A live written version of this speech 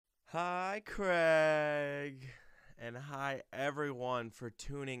Hi, Craig. And hi, everyone, for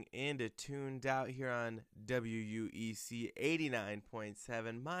tuning in to Tuned Out here on WUEC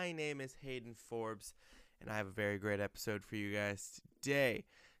 89.7. My name is Hayden Forbes, and I have a very great episode for you guys today.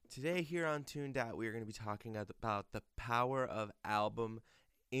 Today, here on Tuned Out, we are going to be talking about the power of album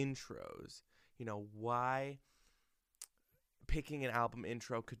intros. Why picking an album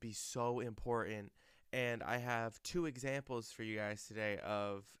intro could be so important. And I have two examples for you guys today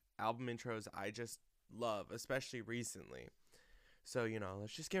of album intros I just love, especially recently. So,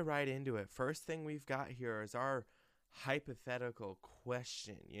 let's just get right into it. First thing we've got here is our hypothetical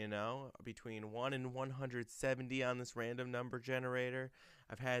question, between 1 and 170 on this random number generator.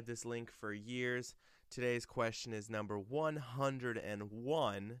 I've had this link for years. Today's question is number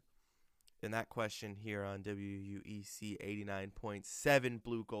 101. And that question here on WUEC 89.7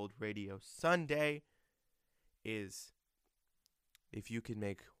 Blue Gold Radio Sunday is, if you could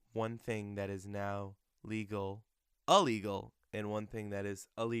make one thing that is now legal, illegal, and one thing that is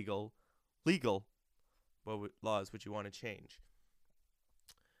illegal, legal, what laws would you want to change?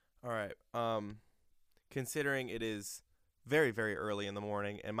 All right. Considering it is very, very early in the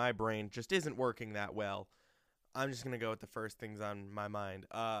morning and my brain just isn't working that well, I'm just going to go with the first things on my mind.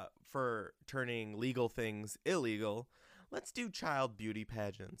 For turning legal things illegal, let's do child beauty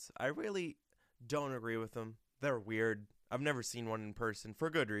pageants. I really don't agree with them. They're weird. I've never seen one in person for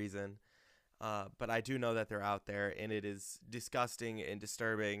good reason. But I do know that they're out there, and it is disgusting and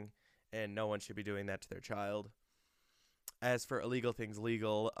disturbing, and no one should be doing that to their child. As for illegal things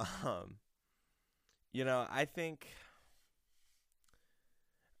legal, man, I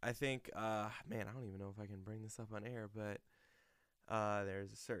don't even know if I can bring this up on air, but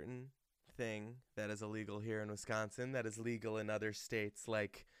there's a certain thing that is illegal here in Wisconsin that is legal in other states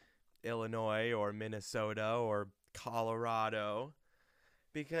like Illinois or Minnesota or Colorado,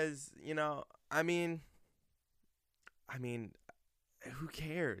 because who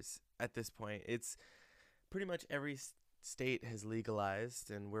cares at this point? It's pretty much every state has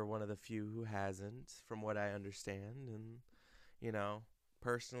legalized, and we're one of the few who hasn't, from what I understand. And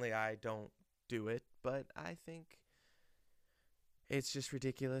personally, I don't do it, but I think it's just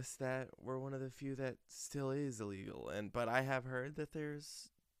ridiculous that we're one of the few that still is illegal. But I have heard that there's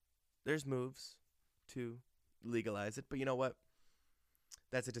moves to legalize it. But you know what?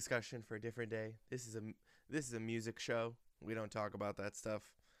 That's a discussion for a different day. This is a music show. We don't talk about that stuff.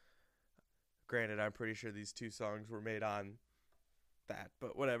 Granted, I'm pretty sure these two songs were made on that,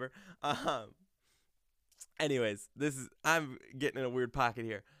 but whatever. Anyways, I'm getting in a weird pocket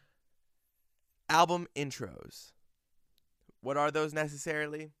here. Album intros. What are those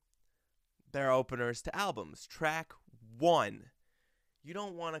necessarily? They're openers to albums. Track 1. You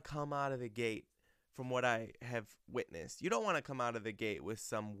don't want to come out of the gate, from what I have witnessed, you don't want to come out of the gate with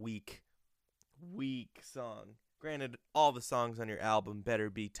some weak song. Granted, all the songs on your album better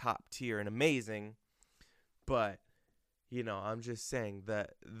be top tier and amazing, but I'm just saying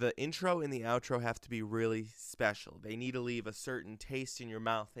that the intro and the outro have to be really special. They need to leave a certain taste in your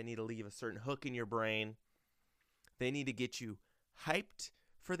mouth. They need to leave a certain hook in your brain. They need to get you hyped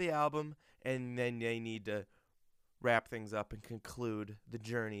for the album, and then they need to wrap things up and conclude the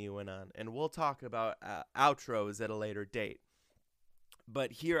journey you went on. And we'll talk about outros at a later date.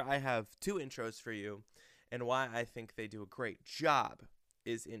 But here I have two intros for you, and why I think they do a great job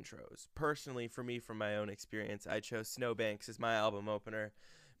is intros. Personally, for me, from my own experience, I chose Snowbanks as my album opener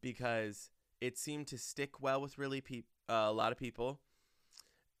because it seemed to stick well with a lot of people.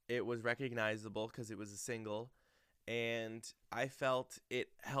 It was recognizable because it was a single, and I felt it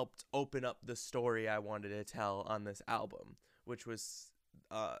helped open up the story I wanted to tell on this album, which was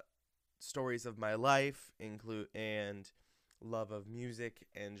stories of my life, and love of music,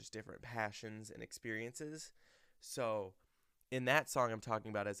 and just different passions and experiences. So in that song, I'm talking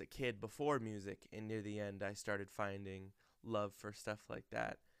about as a kid before music, and near the end, I started finding love for stuff like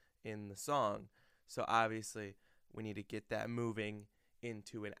that in the song. So obviously, we need to get that moving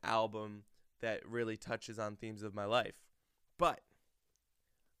into an album that really touches on themes of my life. But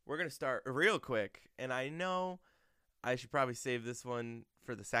we're going to start real quick, and I know I should probably save this one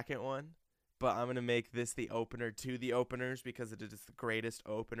for the second one, but I'm going to make this the opener to the openers because it is the greatest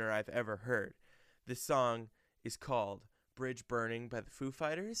opener I've ever heard. This song is called Bridge Burning by the Foo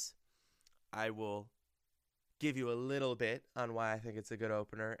Fighters. I will give you a little bit on why I think it's a good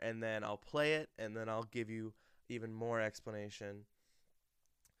opener, and then I'll play it, and then I'll give you even more explanation.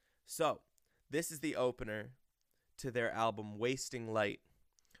 So, this is the opener to their album Wasting Light,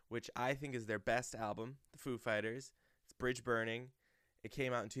 which I think is their best album, the Foo Fighters. It's Bridge Burning. It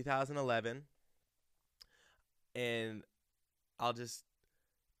came out in 2011, and I'll just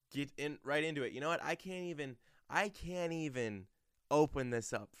get in right into it. You know what? I can't even open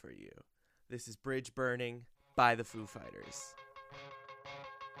this up for you. This is Bridge Burning by the Foo Fighters.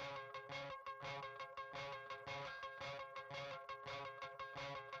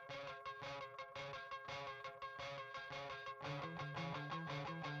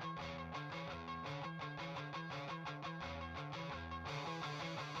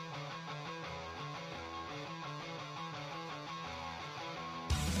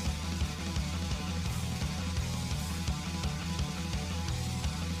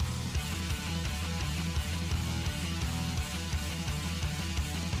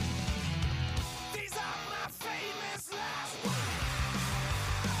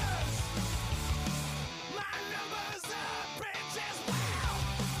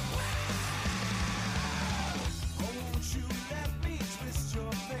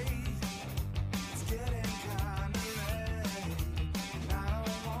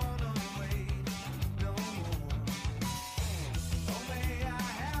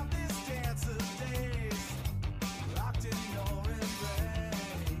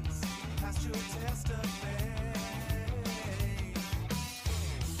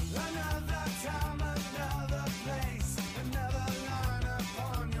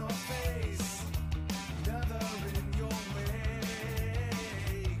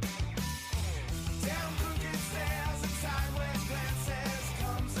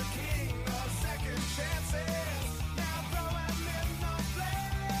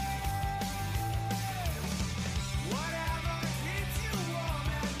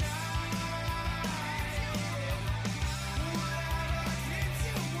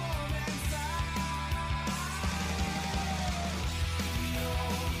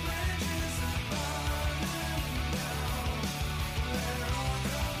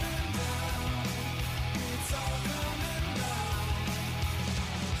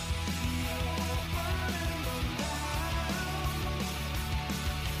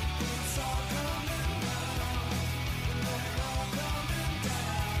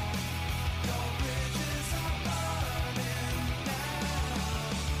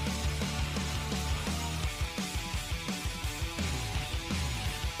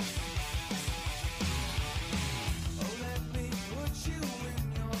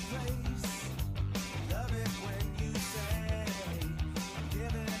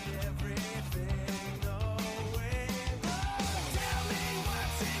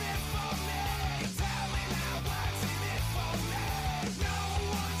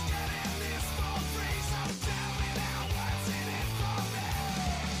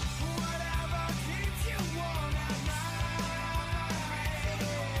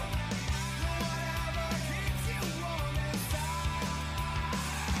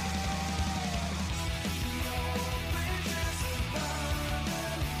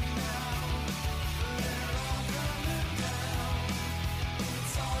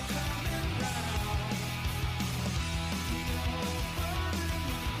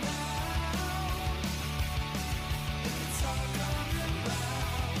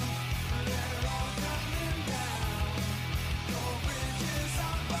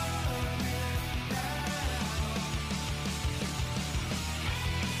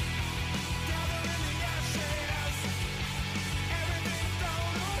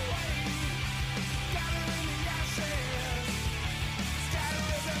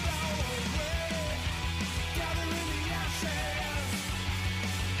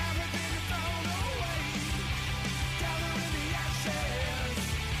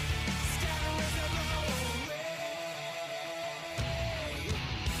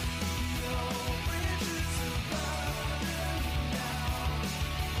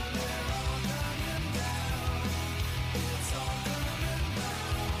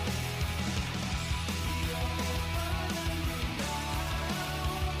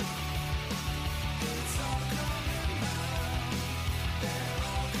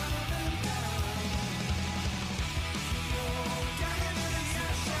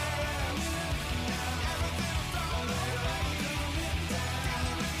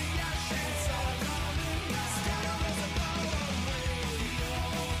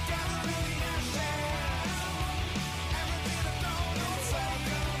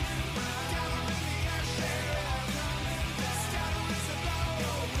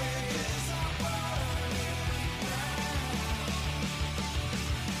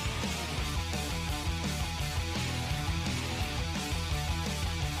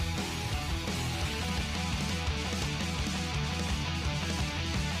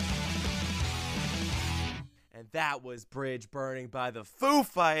 That was Bridge Burning by the Foo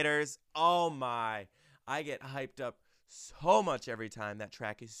Fighters. Oh my. I get hyped up so much every time. That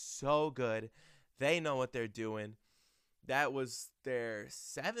track is so good. They know what they're doing. That was their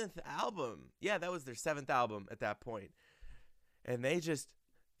 7th album. Yeah, that was their 7th album at that point. And they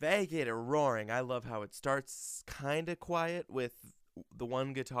get it roaring. I love how it starts kind of quiet with the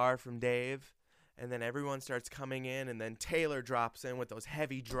one guitar from Dave, and then everyone starts coming in, and then Taylor drops in with those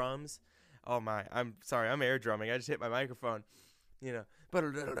heavy drums. Oh my, I'm sorry, I'm air drumming. I just hit my microphone. You know.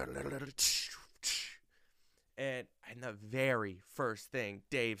 And the very first thing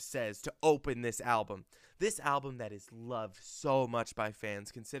Dave says to open this album that is loved so much by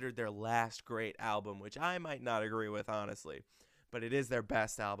fans, considered their last great album, which I might not agree with, honestly, but it is their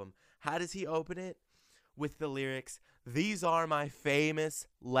best album. How does he open it? With the lyrics, "These are my famous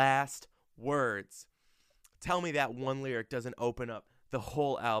last words." Tell me that one lyric doesn't open up the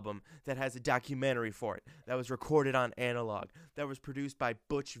whole album, that has a documentary for it, that was recorded on analog, that was produced by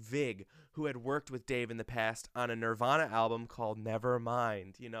Butch Vig, who had worked with Dave in the past on a Nirvana album called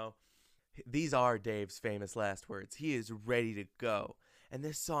Nevermind. You know, these are Dave's famous last words. He is ready to go. And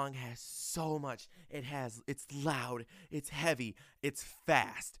this song has so much. It's loud, it's heavy, it's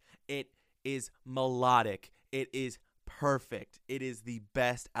fast, it is melodic, it is perfect. It is the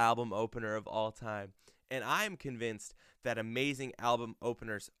best album opener of all time. And I'm convinced that amazing album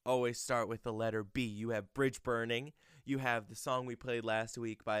openers always start with the letter B. You have Bridge Burning. You have the song we played last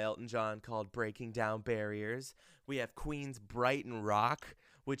week by Elton John called Breaking Down Barriers. We have Queen's Brighton Rock,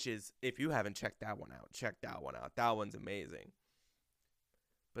 which is, if you haven't checked that one out, check that one out. That one's amazing.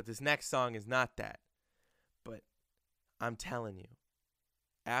 But this next song is not that. But I'm telling you,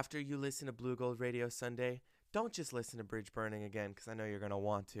 after you listen to Blue Gold Radio Sunday, don't just listen to Bridge Burning again, because I know you're going to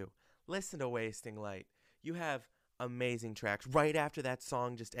want to. Listen to Wasting Light. You have amazing tracks. Right after that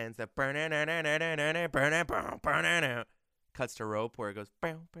song just ends, that cuts to Rope, where it goes.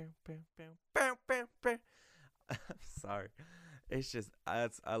 Sorry. It's just,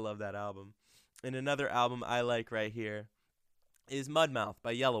 I love that album. And another album I like right here is Mudmouth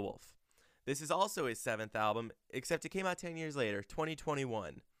by Yellow Wolf. This is also his 7th album, except it came out 10 years later,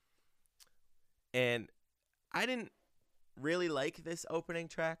 2021. And I didn't really like this opening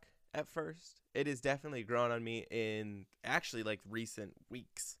track at first. It has definitely grown on me in actually like recent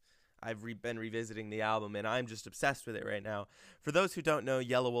weeks. I've been revisiting the album, and I'm just obsessed with it right now. For those who don't know,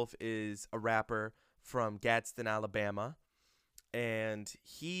 Yellow Wolf is a rapper from Gadsden, Alabama, and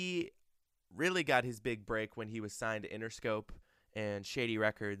he really got his big break when he was signed to Interscope and Shady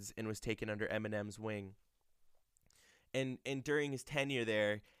Records and was taken under Eminem's wing. And during his tenure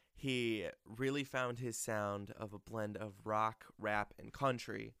there, he really found his sound of a blend of rock, rap, and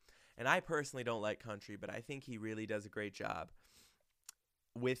country. And I personally don't like country, but I think he really does a great job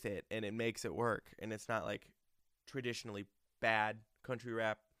with it, and it makes it work. And it's not like traditionally bad country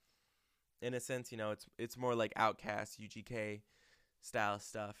rap. In a sense, you know, it's more like Outkast, UGK style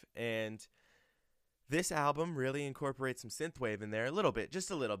stuff. And this album really incorporates some synthwave in there a little bit, just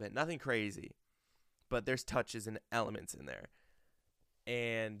a little bit, nothing crazy. But there's touches and elements in there.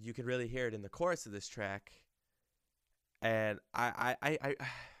 And you can really hear it in the chorus of this track. And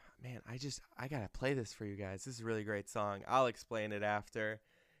man, I gotta play this for you guys. This is a really great song. I'll explain it after.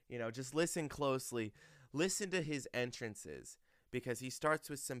 You know, just listen closely. Listen to his entrances, because he starts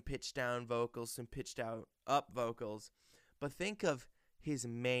with some pitched down vocals, some pitched up vocals. But think of his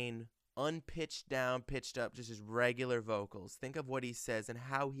main unpitched down, pitched up, just his regular vocals. Think of what he says and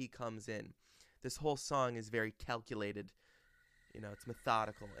how he comes in. This whole song is very calculated. You know, it's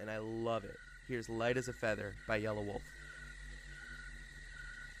methodical, and I love it. Here's Light as a Feather by Yellow Wolf.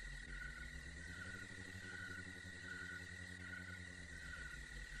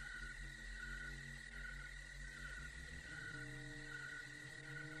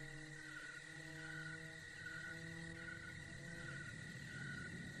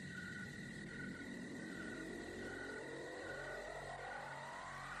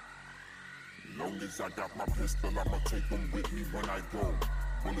 Long as I got my pistol, I'ma take them with me when I go.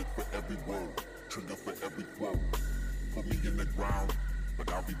 Bullet for every word, trigger for every quote. Put me in the ground,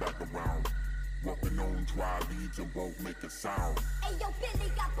 but I'll be back around. Walking on dry leaves and won't make a sound. Hey yo,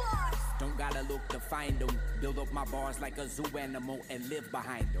 Billy got bars. Don't gotta look to find them. Build up my bars like a zoo animal and live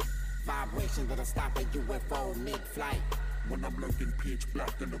behind them. Vibrations that'll stop a UFO mid-flight. When I'm lurking pitch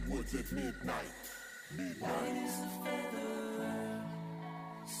black in the woods at midnight. Light as a feather,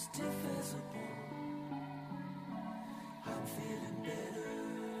 stiff as a ball. I'm feeling better,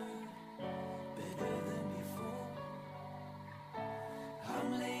 better than before.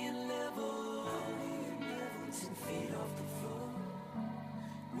 I'm laying level, 10 feet off the floor.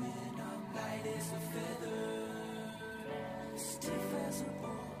 When I'm light as a feather, stiff as a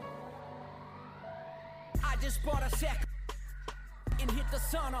ball. I just bought a sack and hit the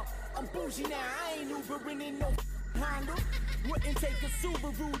sauna. I'm bougie now, I ain't Ubering in no Honda. Wouldn't take a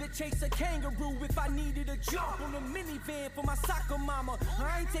Subaru to chase a kangaroo if I needed a jump on a minivan for my soccer mama.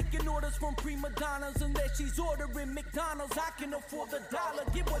 I ain't taking orders from prima donnas unless she's ordering McDonald's. I can afford the dollar,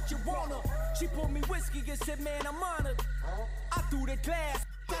 get what you wanna. She poured me whiskey and said, man, I'm honored. I threw the glass.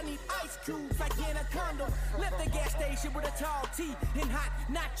 I need ice cubes like Anaconda. Left the gas station with a tall tea and hot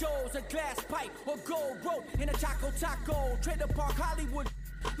nachos, a glass pipe or gold rope and a Choco Taco. Trailer Park Hollywood,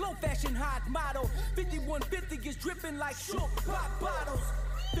 low fashion hot model. 5150 is dripping like shook pop bottles.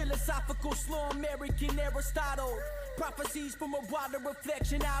 Philosophical slow American Aristotle. Prophecies from a water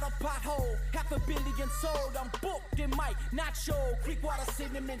reflection out of pothole. 500 million sold, I'm booked and might not show. Creek water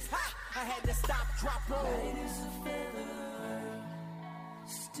cinnamon's hot, I had to stop, drop, roll. Light as a feather,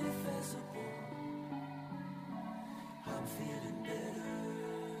 stiff as a bow. I'm feeling better,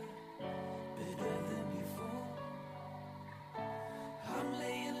 better than before. I'm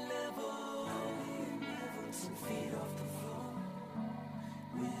laying level, 10 feet off the floor.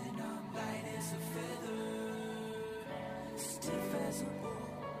 When I'm light as a feather, stiff as a bow.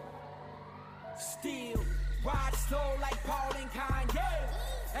 Still, ride slow like Paul and Kanye.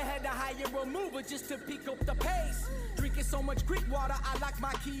 I had to hire a mover just to pick up the pace. Drinking so much Greek water, I locked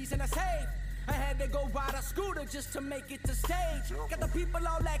my keys in a safe. I had to go ride a scooter just to make it to stage. Got the people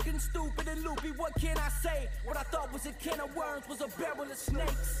all acting stupid and loopy, what can I say? What I thought was a can of worms was a barrel of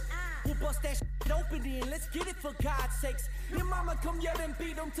snakes. We'll bust that shit open then, let's get it for God's sakes. Your mama come yell and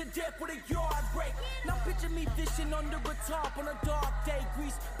beat them to death with a yard break. Now picture me fishing under a tarp on a dark day.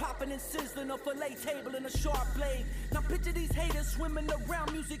 Grease popping and sizzling, a fillet table and a sharp blade. Now picture these haters swimming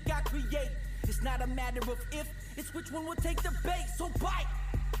around music I create. It's not a matter of if, it's which one will take the bait. So bite,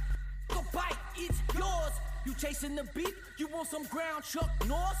 go bite, it's yours. You chasing the beat, you want some ground Chuck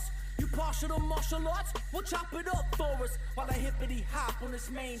Norris? You partial to martial arts, we'll chop it up for us. While I hippity hop on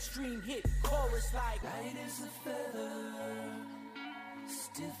this mainstream hit chorus like Light as a feather,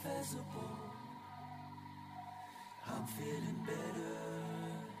 stiff as a bow. I'm feeling better,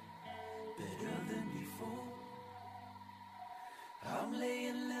 better than before. I'm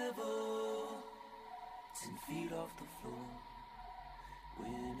laying level, 10 feet off the floor.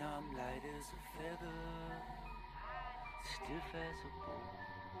 When I'm light as a feather, stiff as a bow.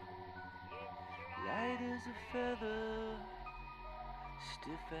 Light as a feather,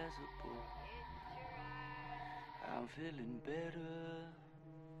 stiff as a bow. I'm feeling better,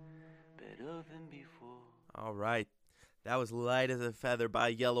 better than before. All right. That was Light as a Feather by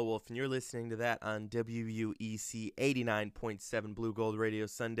Yellow Wolf, and you're listening to that on WUEC 89.7 Blue Gold Radio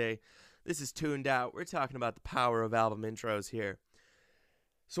Sunday. This is Tuned Out. We're talking about the power of album intros here.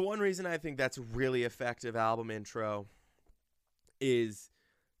 So one reason I think that's a really effective album intro is,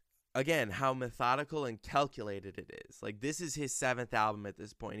 again, how methodical and calculated it is. Like, this is his 7th album at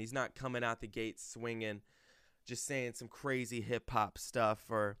this point. He's not coming out the gate swinging, just saying some crazy hip-hop stuff,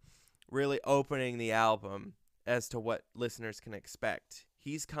 or really opening the album as to what listeners can expect.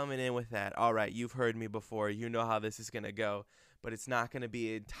 He's coming in with that, all right, you've heard me before, you know how this is going to go, but it's not going to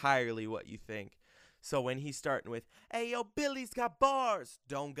be entirely what you think. So when he's starting with, hey, yo, Billy's got bars,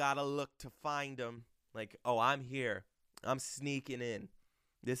 don't gotta look to find him. Like, oh, I'm here. I'm sneaking in.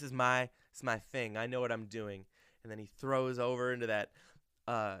 This is my thing. I know what I'm doing. And then he throws over into that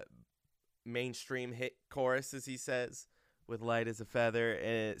mainstream hit chorus, as he says, with Light as a Feather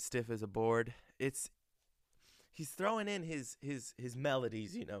and Stiff as a Board. He's throwing in his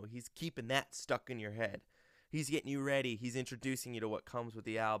melodies, you know. He's keeping that stuck in your head. He's getting you ready. He's introducing you to what comes with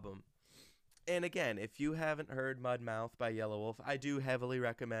the album. And again, if you haven't heard Mud Mouth by Yellow Wolf, I do heavily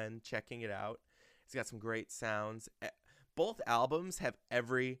recommend checking it out. It's got some great sounds. Both albums have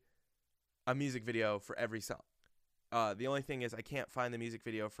a music video for every song. The only thing is I can't find the music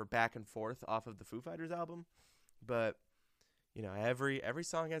video for Back and Forth off of the Foo Fighters album, but you know, every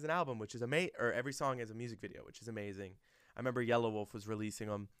song has an album, which is or every song has a music video, which is amazing. I remember Yellow Wolf was releasing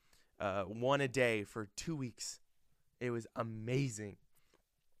them one a day for 2 weeks. It was amazing.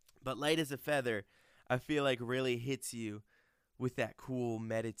 But Light as a Feather, I feel like really hits you with that cool,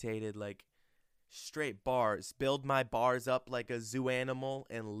 meditated, like, straight bars. Build my bars up like a zoo animal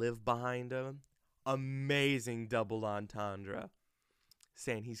and live behind them. Amazing double entendre.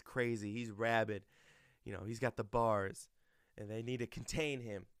 Saying he's crazy, he's rabid. You know, he's got the bars. And they need to contain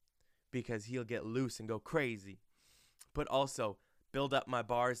him because he'll get loose and go crazy. But also, build up my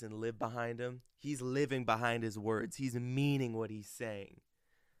bars and live behind him. He's living behind his words. He's meaning what he's saying.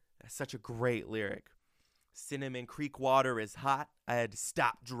 That's such a great lyric. Cinnamon Creek water is hot. I had to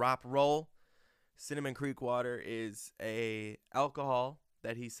stop, drop, roll. Cinnamon Creek water is a alcohol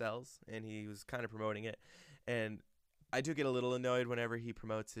that he sells, and he was kind of promoting it. And I do get a little annoyed whenever he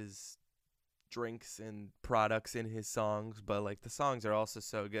promotes his drinks and products in his songs, but like the songs are also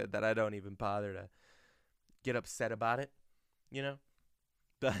so good that I don't even bother to get upset about it, you know?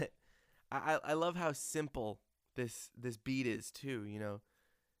 But I love how simple this beat is too, you know.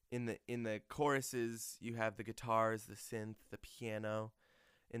 In the choruses, you have the guitars, the synth, the piano.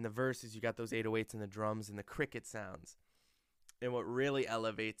 In the verses, you got those 808s and the drums and the cricket sounds. And what really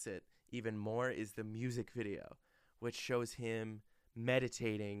elevates it even more is the music video, which shows him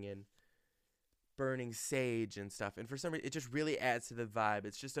meditating and burning sage and stuff. And for some reason, it just really adds to the vibe.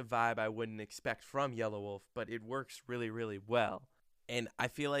 It's just a vibe I wouldn't expect from Yellow Wolf, but it works really, really well. And I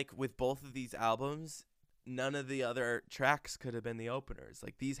feel like with both of these albums, none of the other tracks could have been the openers.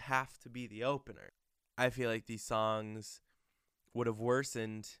 Like, these have to be the opener. I feel like these songs would have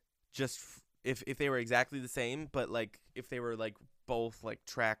worsened just if they were exactly the same, but like if they were like both like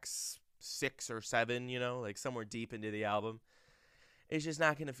tracks 6 or 7, you know, like somewhere deep into the album, it's just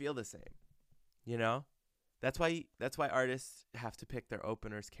not going to feel the same, you know? That's why artists have to pick their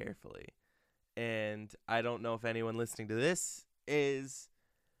openers carefully. And I don't know if anyone listening to this is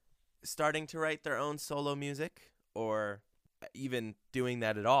starting to write their own solo music or even doing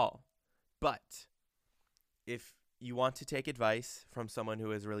that at all. But if you want to take advice from someone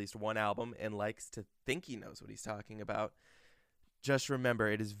who has released one album and likes to think he knows what he's talking about, just remember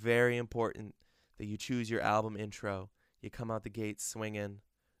it is very important that you choose your album intro. You come out the gate swinging,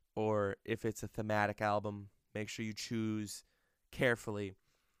 or if it's a thematic album, make sure you choose carefully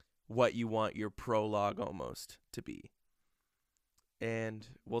what you want your prologue almost to be. And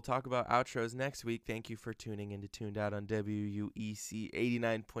we'll talk about outros next week. Thank you for tuning in to Tuned Out on WUEC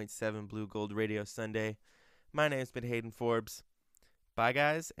 89.7 Blue Gold Radio Sunday. My name's been Hayden Forbes. Bye,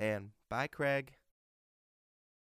 guys, and bye, Craig.